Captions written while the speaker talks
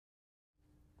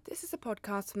This is a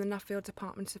podcast from the Nuffield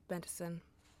Department of Medicine.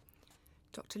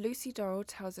 Dr. Lucy Dorrell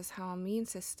tells us how our immune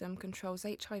system controls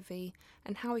HIV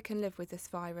and how we can live with this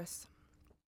virus.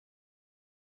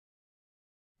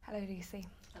 Hello, Lucy.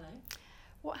 Hello.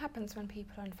 What happens when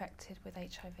people are infected with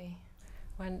HIV?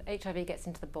 When HIV gets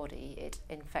into the body, it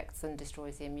infects and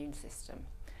destroys the immune system.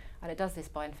 And it does this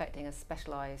by infecting a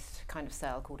specialised kind of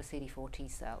cell called a CD4 T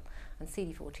cell. And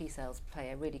CD4 T cells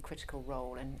play a really critical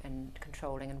role in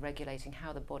controlling and regulating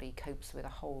how the body copes with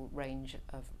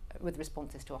with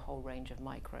responses to a whole range of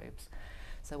microbes.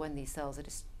 So when these cells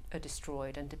are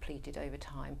destroyed and depleted over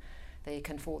time, they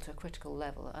can fall to a critical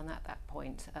level, and at that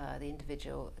point the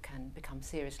individual can become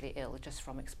seriously ill just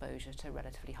from exposure to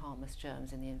relatively harmless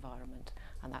germs in the environment,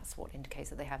 and that's what indicates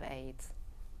that they have AIDS.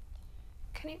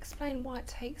 Can you explain why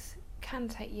it can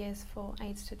take years for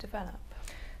AIDS to develop?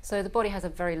 So the body has a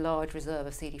very large reserve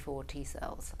of CD4 T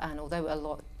cells, and although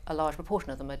a large proportion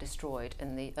of them are destroyed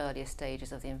in the earliest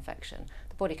stages of the infection,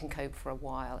 the body can cope for a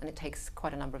while, and it takes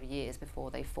quite a number of years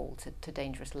before they fall to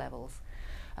dangerous levels.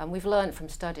 We've learned from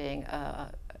studying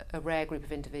a rare group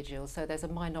of individuals, so there's a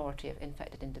minority of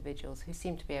infected individuals who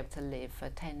seem to be able to live for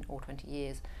 10 or 20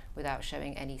 years without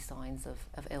showing any signs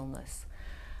of illness.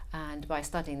 And by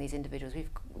studying these individuals,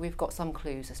 we've got some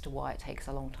clues as to why it takes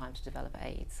a long time to develop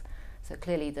AIDS. So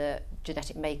clearly the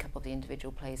genetic makeup of the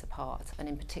individual plays a part, and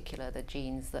in particular the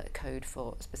genes that code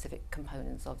for specific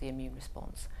components of the immune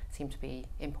response seem to be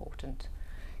important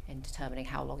in determining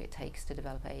how long it takes to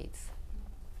develop AIDS.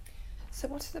 So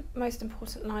what are the most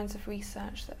important lines of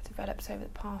research that have developed over the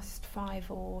past 5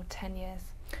 or 10 years?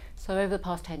 So over the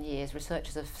past 10 years,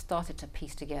 researchers have started to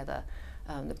piece together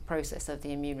the process of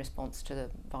the immune response to the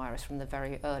virus from the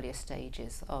very earliest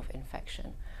stages of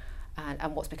infection.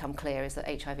 And what's become clear is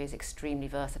that HIV is extremely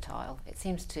versatile. It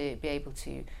seems to be able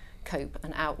to cope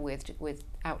and outwit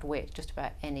just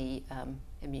about any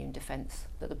immune defence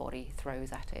that the body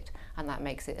throws at it, and that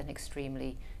makes it an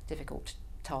extremely difficult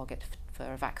target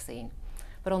for a vaccine.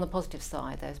 But on the positive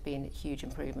side, there's been huge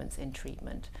improvements in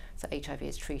treatment. So HIV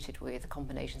is treated with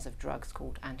combinations of drugs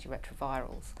called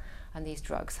antiretrovirals, and these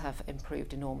drugs have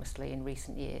improved enormously in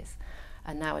recent years.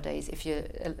 And nowadays, if you're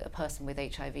a person with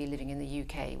HIV living in the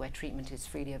UK, where treatment is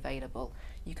freely available,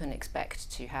 you can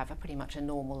expect to have pretty much a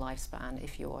normal lifespan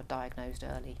if you're diagnosed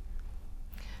early.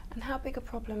 And how big a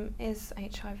problem is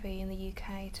HIV in the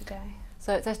UK today?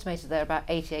 So it's estimated there are about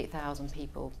 88,000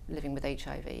 people living with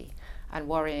HIV, and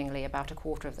worryingly about a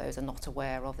quarter of those are not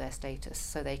aware of their status,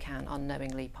 so they can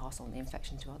unknowingly pass on the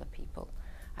infection to other people.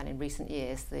 And in recent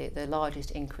years, the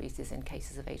largest increases in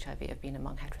cases of HIV have been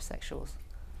among heterosexuals.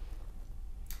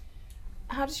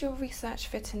 How does your research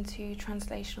fit into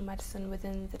translational medicine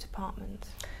within the department?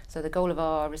 So the goal of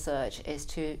our research is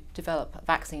to develop a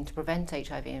vaccine to prevent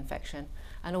HIV infection,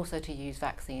 and also to use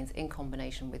vaccines in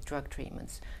combination with drug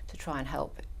treatments to try and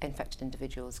help infected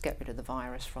individuals get rid of the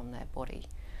virus from their body.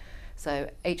 So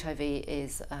HIV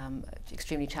is an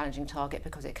extremely challenging target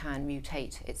because it can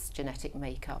mutate its genetic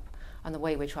makeup, and the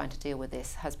way we're trying to deal with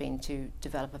this has been to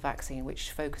develop a vaccine which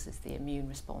focuses the immune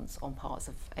response on parts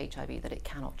of HIV that it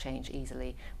cannot change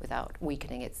easily without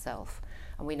weakening itself.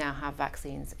 And we now have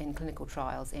vaccines in clinical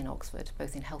trials in Oxford,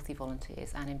 both in healthy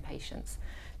volunteers and in patients,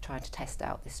 trying to test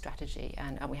out this strategy,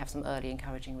 and we have some early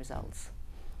encouraging results.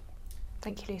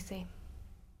 Thank you, Lucy.